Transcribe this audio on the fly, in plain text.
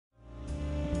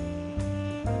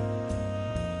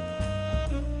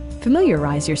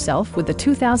Familiarize yourself with the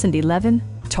 2011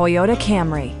 Toyota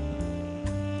Camry.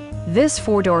 This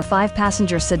four-door,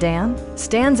 five-passenger sedan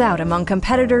stands out among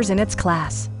competitors in its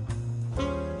class.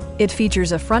 It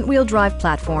features a front-wheel drive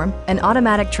platform, an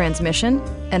automatic transmission,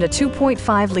 and a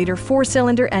 2.5-liter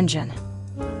four-cylinder engine.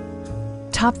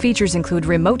 Top features include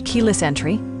remote keyless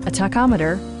entry, a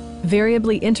tachometer,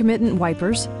 variably intermittent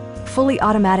wipers, fully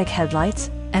automatic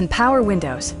headlights, and power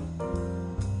windows.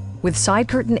 With side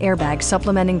curtain airbags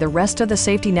supplementing the rest of the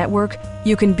safety network,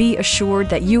 you can be assured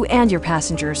that you and your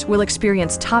passengers will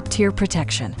experience top-tier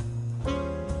protection.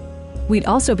 We'd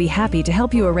also be happy to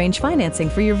help you arrange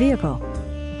financing for your vehicle.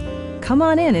 Come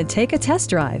on in and take a test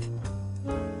drive.